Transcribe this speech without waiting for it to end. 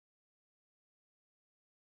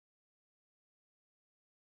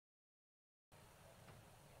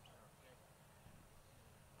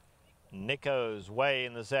Nico's Way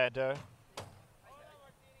in the center.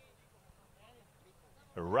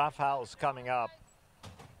 Rough House coming up.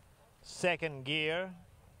 Second gear.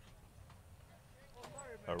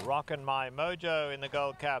 Rockin My Mojo in the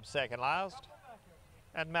gold cap second last.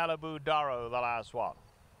 And Malibu Doro the last one.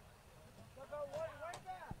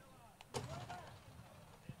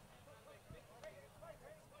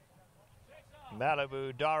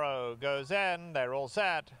 Malibu Doro goes in. They're all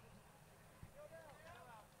set.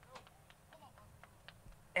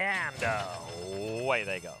 And away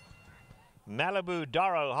they go. Malibu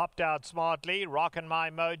Doro hopped out smartly. Rockin My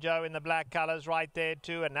Mojo in the black colors right there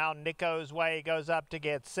too. And now Nico's Way goes up to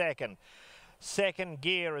get second. Second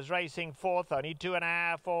gear is racing fourth, only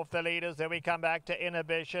 2.5 off the leaders. Then we come back to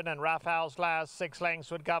Inhibition and Rough House last. 6 lengths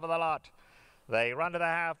would cover the lot. They run to the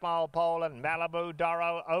half-mile pole and Malibu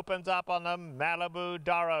Doro opens up on them. Malibu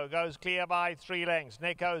Doro goes clear by 3 lengths.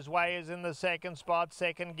 Nico's Way is in the second spot,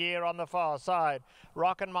 second gear on the far side.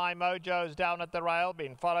 Rockin My Mojo's down at the rail,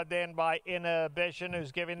 being followed then by Inhibition,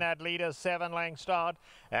 who's giving that leader 7-length start,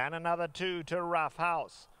 and another 2 to Rough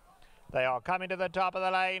House. They are coming to the top of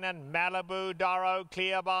the lane and Malibu Doro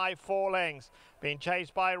clear by 4 lengths. Being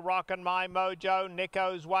chased by Rockin My Mojo,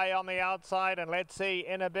 Nico's Way on the outside, and let's see,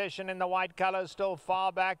 Inhibition in the white colours still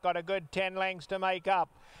far back, got a good 10 lengths to make up.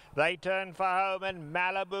 They turn for home and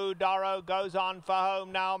Malibu Doro goes on for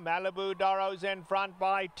home now. Malibu Doro's in front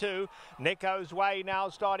by 2. Nico's Way now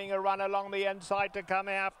starting a run along the inside to come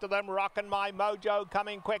after them. Rockin My Mojo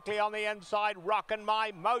coming quickly on the inside. Rockin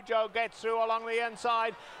My Mojo gets through along the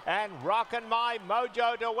inside and Rockin My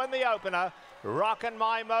Mojo to win the opener. Rockin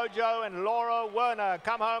My Mojo and Laura Werner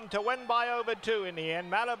come home to win by over 2 in the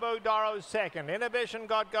end. Malibu Doro's second. Inhibition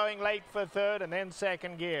got going late for third and then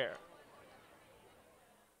second gear.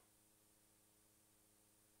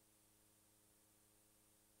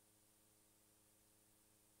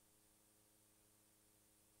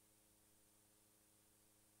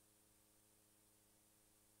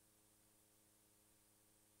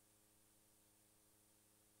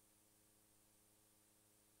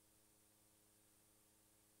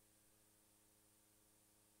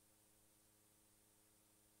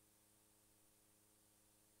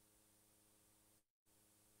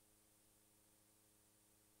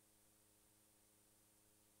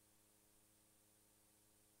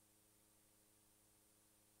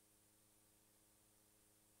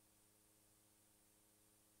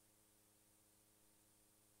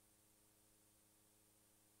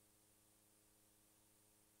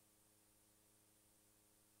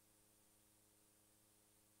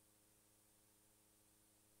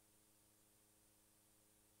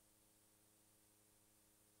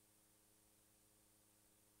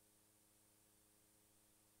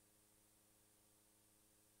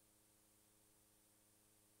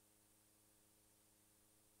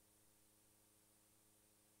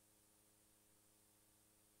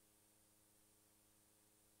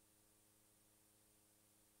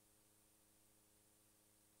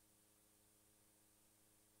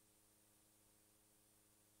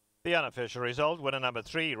 The unofficial result, winner number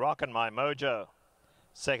 3, Rockin My Mojo.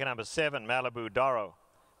 Second number 7, Malibu Doro.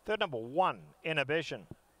 Third number 1, Inhibition.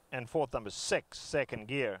 And fourth number 6, second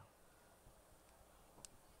gear.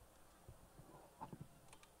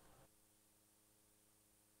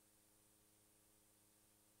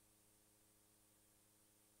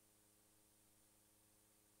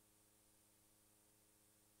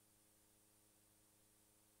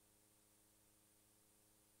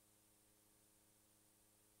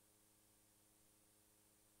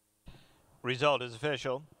 Result is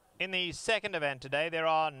official. In the second event today, there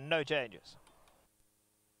are no changes.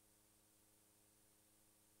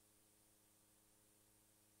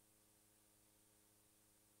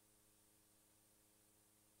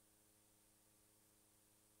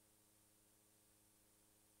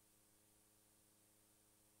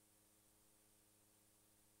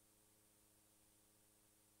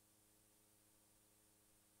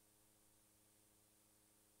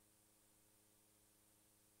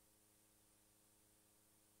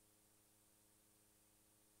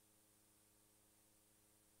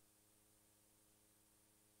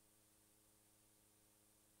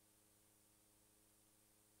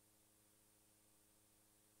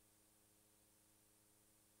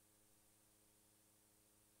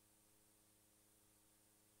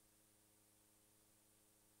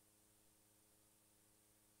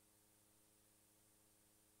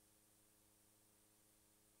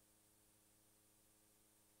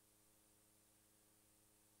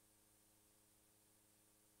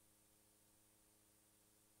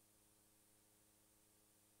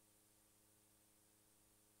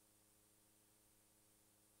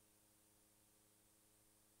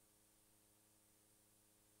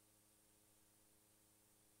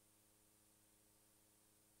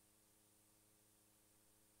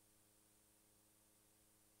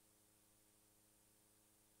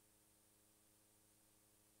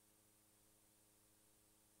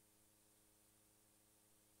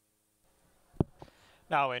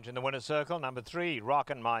 Now entering the winner's circle, number 3,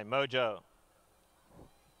 Rockin My Mojo.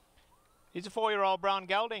 He's a 4-year-old brown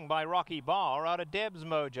gelding by Rocky Bar out of Deb's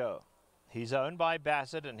Mojo. He's owned by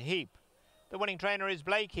Bassett and Heap. The winning trainer is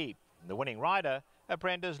Blake Heap. The winning rider,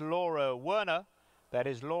 apprentice Laura Werner. That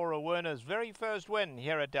is Laura Werner's very first win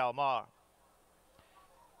here at Del Mar.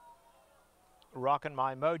 Rockin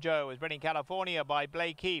My Mojo is bred in California by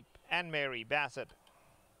Blake Heap and Mary Bassett.